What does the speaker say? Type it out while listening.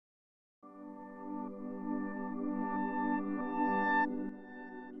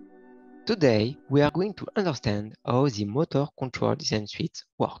Today, we are going to understand how the motor control design suite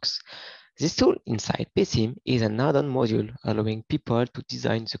works. This tool inside PSIM is an add-on module allowing people to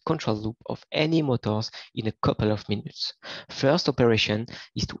design the control loop of any motors in a couple of minutes. First operation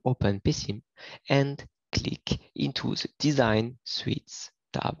is to open PSIM and click into the Design Suites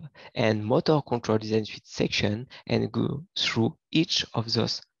tab and Motor Control Design Suite section and go through each of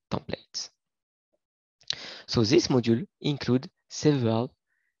those templates. So this module includes several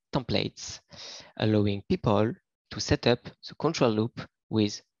templates, allowing people to set up the control loop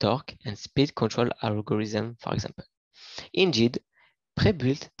with torque and speed control algorithm, for example. Indeed,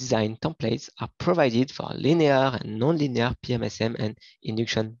 pre-built design templates are provided for linear and non-linear PMSM and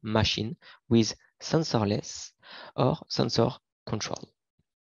induction machine with sensorless or sensor control.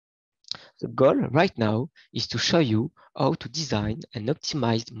 The goal right now is to show you how to design an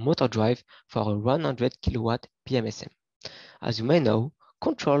optimized motor drive for a 100 kilowatt PMSM. As you may know,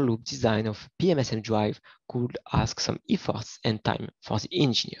 control loop design of PMSM drive could ask some efforts and time for the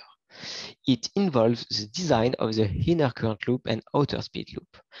engineer. It involves the design of the inner current loop and outer speed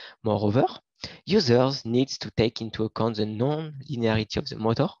loop. Moreover, users need to take into account the non-linearity of the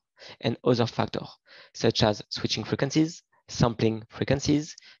motor and other factors, such as switching frequencies, sampling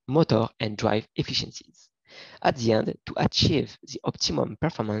frequencies, motor and drive efficiencies. At the end, to achieve the optimum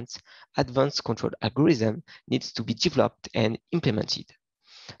performance, advanced control algorithm needs to be developed and implemented.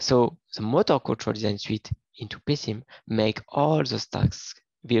 So the motor control design suite into PSIM make all those tasks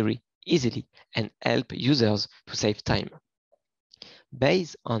very easily and help users to save time.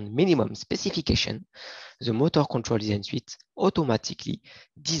 Based on minimum specification, the motor control design suite automatically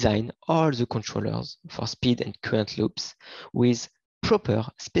design all the controllers for speed and current loops with proper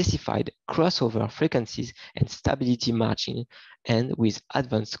specified crossover frequencies and stability margin, and with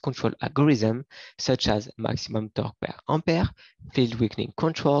advanced control algorithm such as maximum torque per ampere, field weakening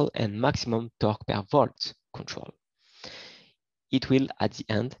control, and maximum torque per volt control. It will, at the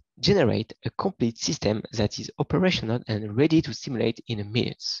end, generate a complete system that is operational and ready to simulate in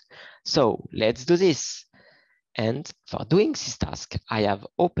minutes. So let's do this. And for doing this task, I have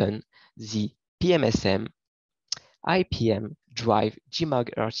opened the PMSM IPM drive JMAG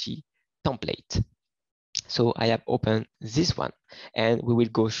RT template. So I have opened this one, and we will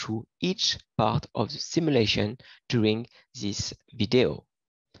go through each part of the simulation during this video.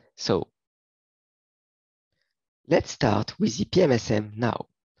 So let's start with the PMSM now.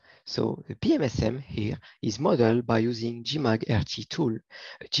 So the PMSM here is modeled by using JMAG RT Tool.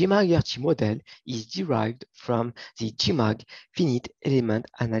 A JMAG RT model is derived from the JMAG finite element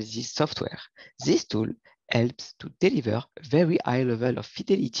analysis software. This tool helps to deliver a very high level of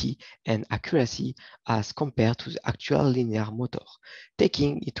fidelity and accuracy as compared to the actual linear motor,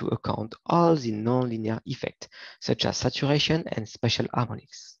 taking into account all the non-linear effects, such as saturation and spatial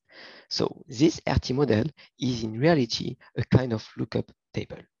harmonics. So this RT model is in reality a kind of lookup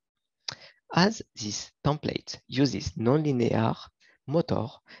table. As this template uses nonlinear motor,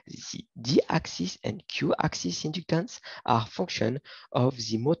 the D-axis and Q-axis inductance are function of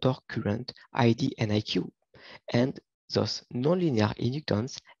the motor current ID and IQ, and those nonlinear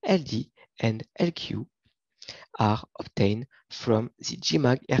inductance LD and LQ are obtained from the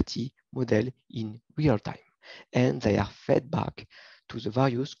JMAG RT model in real time, and they are fed back to the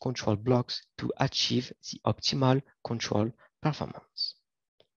various control blocks to achieve the optimal control performance.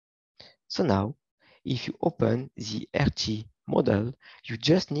 So now, if you open the RT model, you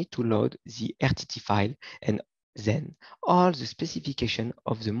just need to load the RTT file, and then all the specification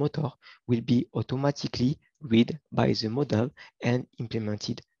of the motor will be automatically read by the model and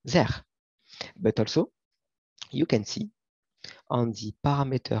implemented there. But also, you can see on the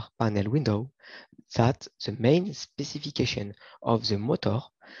parameter panel window that the main specification of the motor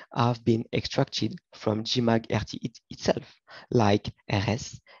have been extracted from JMAG RT itself, like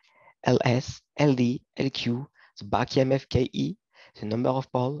RS, LS, LD, LQ, the back EMF KE, the number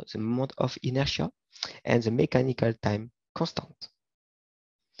of poles, the moment of inertia, and the mechanical time constant.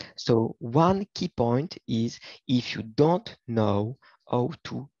 So one key point is, if you don't know how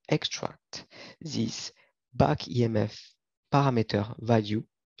to extract this back EMF parameter value,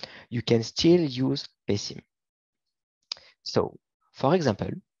 you can still use PSIM. So, for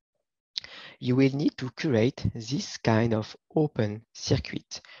example, you will need to create this kind of open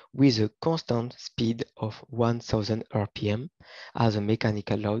circuit with a constant speed of 1000 RPM as a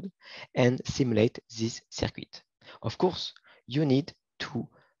mechanical load and simulate this circuit. Of course, you need to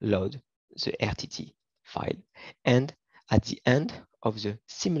load the RTT file, and at the end of the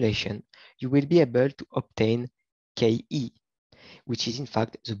simulation, you will be able to obtain KE, which is in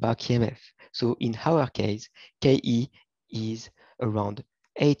fact the back EMF. So in our case, KE is around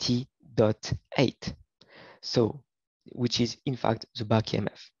 80 8, so which is in fact the back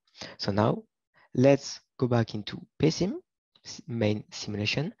EMF. So now let's go back into PSM main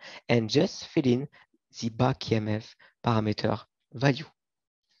simulation and just fill in the back EMF parameter value.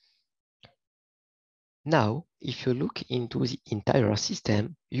 Now, if you look into the entire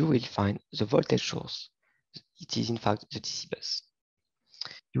system, you will find the voltage source. It is in fact the DC bus.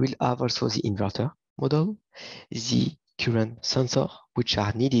 You will have also the inverter model, the current sensor, which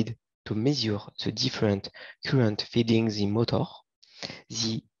are needed to measure the different current feeding the motor,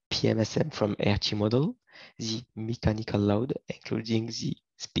 the PMSM from RT model, the mechanical load, including the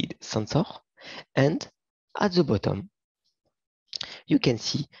speed sensor, and at the bottom, you can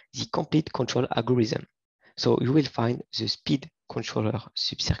see the complete control algorithm. So you will find the speed controller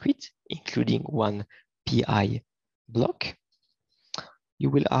subcircuit, including one PI block. You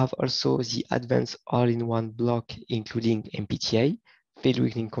will have also the advanced all-in-one block, including MPTA, field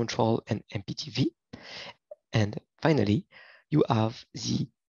weakening control, and MPTV. And finally, you have the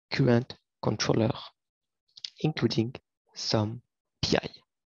current controller, including some PI.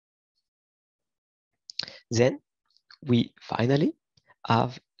 Then we finally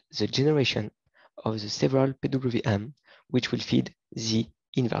have the generation of the several PWM, which will feed the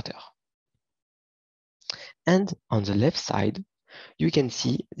inverter. And on the left side, you can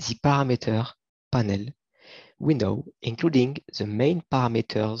see the parameter panel window, including the main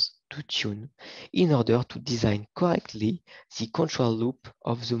parameters to tune in order to design correctly the control loop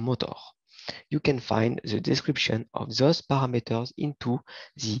of the motor. You can find the description of those parameters into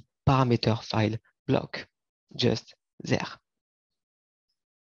the parameter file block, just there.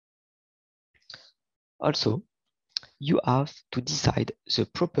 Also, you have to decide the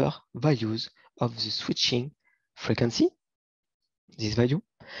proper values of the switching frequency, this value,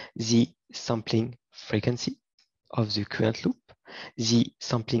 the sampling frequency of the current loop, the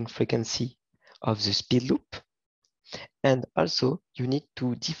sampling frequency of the speed loop, and also you need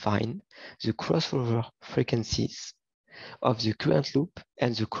to define the crossover frequencies of the current loop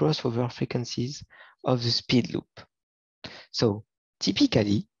and the crossover frequencies of the speed loop. So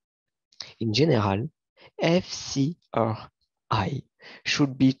typically, in general, FCRI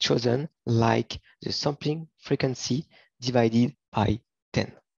should be chosen like the sampling frequency divided by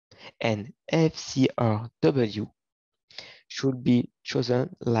 10, and FCRW should be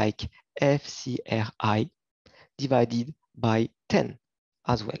chosen like FCRI divided by 10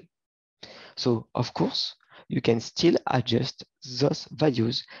 as well. So of course, you can still adjust those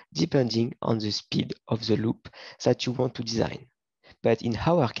values depending on the speed of the loop that you want to design. But in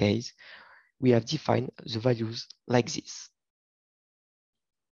our case, we have defined the values like this.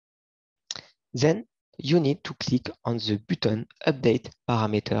 Then you need to click on the button Update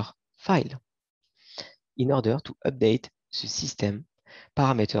Parameter File in order to update the system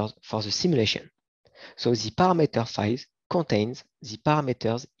parameters for the simulation. So the parameter file contains the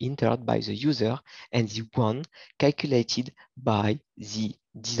parameters entered by the user and the one calculated by the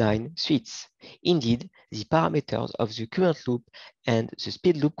design suites. Indeed, the parameters of the current loop and the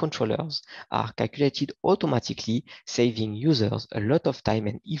speed loop controllers are calculated automatically, saving users a lot of time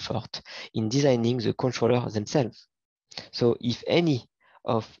and effort in designing the controller themselves. So if any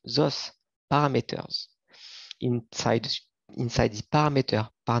of those parameters inside the parameter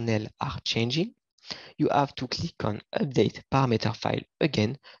panel are changing, you have to click on Update Parameter File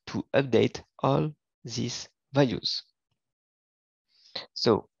again to update all these values.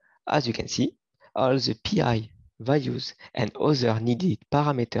 So, as you can see, all the PI values and other needed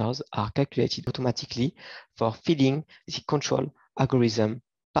parameters are calculated automatically for feeding the control algorithm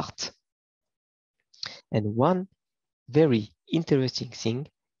part. And one very interesting thing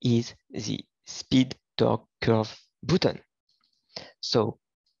is the speed torque curve button. So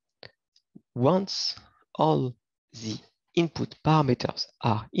once all the input parameters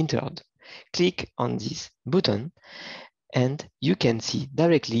are entered, click on this button and you can see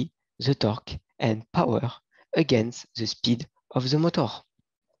directly the torque and power against the speed of the motor.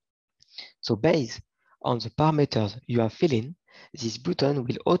 So based on the parameters you have filled in, this button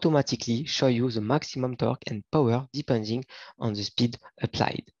will automatically show you the maximum torque and power depending on the speed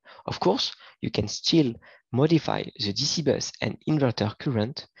applied. Of course, you can still modify the DC bus and inverter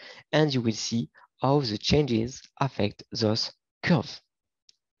current, and you will see how the changes affect those curves.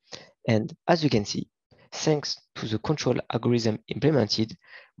 And as you can see, thanks to the control algorithm implemented,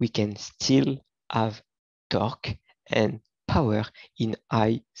 we can still have torque and power in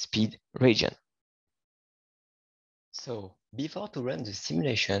high speed region. So before to run the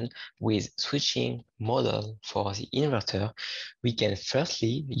simulation with switching model for the inverter, we can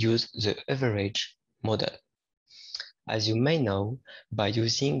firstly use the average model. As you may know, by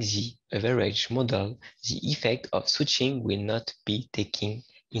using the average model, the effect of switching will not be taken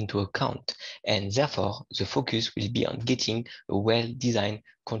into account, and therefore the focus will be on getting a well-designed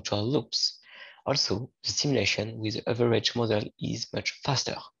control loops. Also, the simulation with the average model is much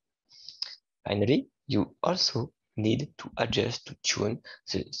faster. Finally, you also need to adjust to tune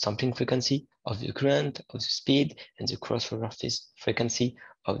the sampling frequency of the current, of the speed, and the crossover frequency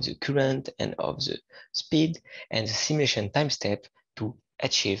of the current and of the speed, and the simulation time step to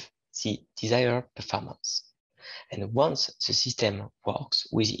achieve the desired performance. And once the system works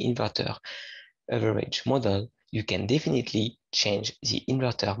with the inverter average model, you can definitely change the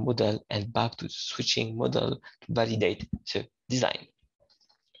inverter model and back to the switching model to validate the design.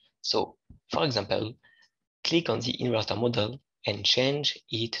 So, for example, click on the inverter model and change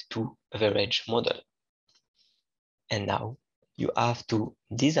it to average model. And now you have to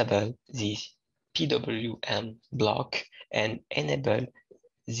disable this PWM block and enable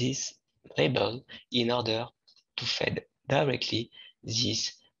this label in order to feed directly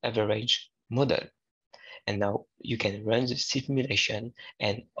this average model. And now you can run the simulation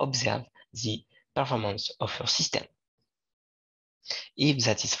and observe the performance of your system. If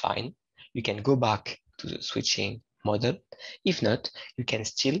that is fine, you can go back to the switching model. If not, you can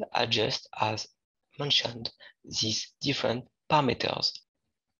still adjust, as mentioned, these different parameters.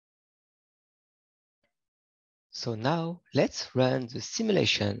 So now let's run the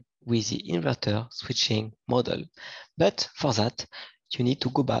simulation with the inverter switching model. But for that, you need to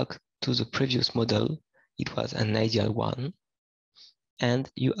go back to the previous model. It was an ideal one. And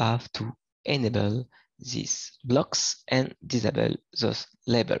you have to enable these blocks and disable those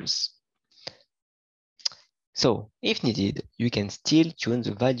labels. So if needed, you can still tune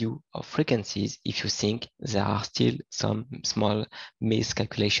the value of frequencies if you think there are still some small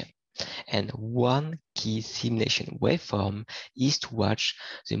miscalculation. And one key simulation waveform is to watch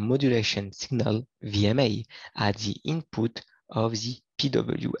the modulation signal VMA at the input of the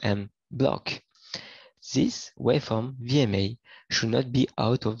PWM block. This waveform VMA should not be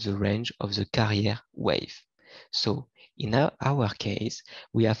out of the range of the carrier wave. So in our case,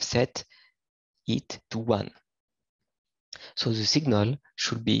 we have set it to 1. So the signal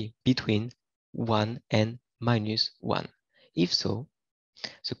should be between 1 and -1. If so,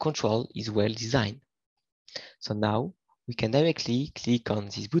 the control is well designed. So now we can directly click on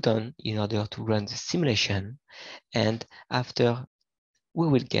this button in order to run the simulation, and after we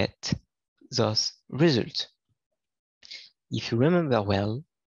will get those results. If you remember well,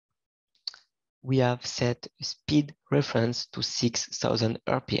 we have set a speed reference to 6,000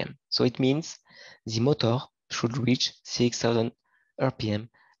 RPM. So it means the motor should reach 6,000 RPM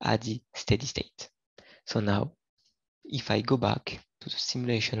at the steady state. So now, if I go back to the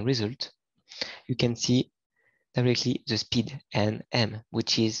simulation result, you can see directly the speed NM,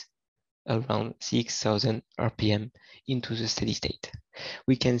 which is around 6,000 RPM into the steady state.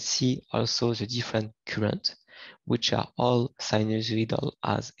 We can see also the different current, which are all sinusoidal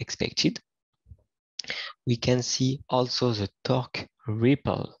as expected. We can see also the torque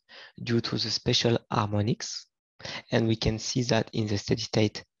ripple due to the special harmonics. And we can see that in the steady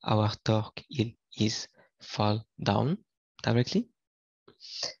state, our torque is fall down directly.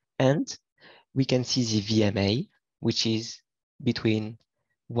 And we can see the VMA, which is between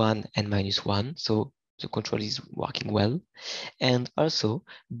 1 and -1. So the control is working well. And also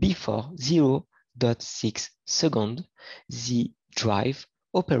before 0.6 seconds, the drive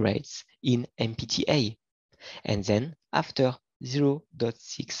operates in MPTA. And then after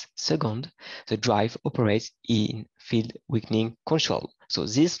 0.6 seconds, the drive operates in field weakening control. So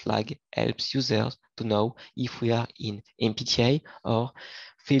this flag helps users to know if we are in MPTA or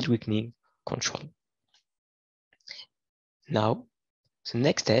field weakening control. Now, the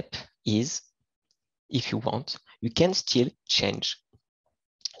next step is, if you want, you can still change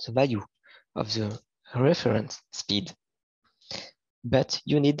the value of the reference speed. But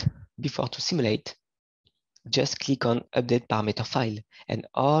you need, before to simulate, just click on Update Parameter File, and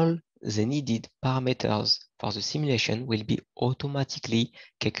all the needed parameters for the simulation will be automatically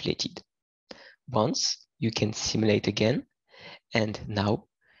calculated. Once, you can simulate again, and now,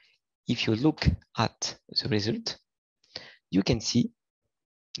 if you look at the result, you can see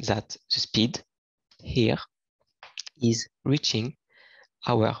that the speed here is reaching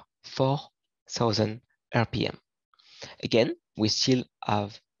our 4,000 RPM. Again, we still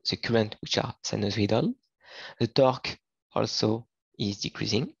have the current, which are sinusoidal. The torque also is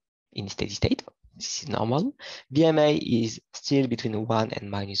decreasing in steady state. This is normal. VMA is still between 1 and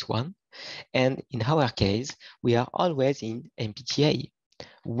 -1. And in our case, we are always in MPTA.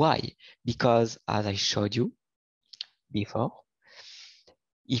 Why? Because as I showed you, before.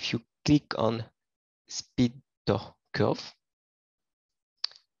 If you click on speed torque curve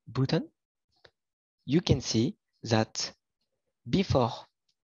button, you can see that before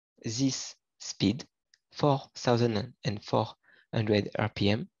this speed, 4,400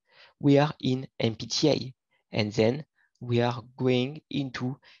 RPM, we are in MPTA, and then we are going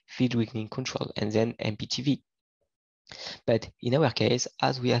into field weakening control and then MPTV. But in our case,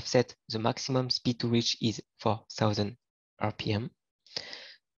 as we have set the maximum speed to reach is 4,000 RPM,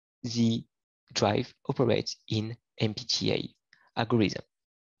 the drive operates in MPTA algorithm.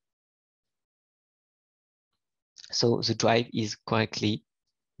 So the drive is correctly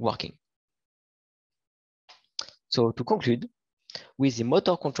working. So to conclude, with the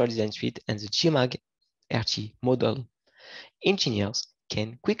motor control design suite and the JMAG RT model, engineers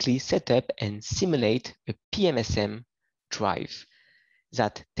can quickly set up and simulate a PMSM drive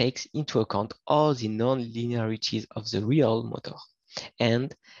that takes into account all the non-linearities of the real motor.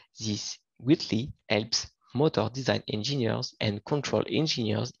 And this greatly helps motor design engineers and control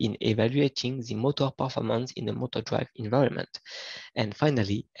engineers in evaluating the motor performance in a motor drive environment. And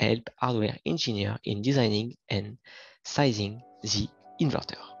finally, help hardware engineers in designing and sizing the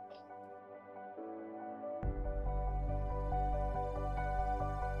inverter.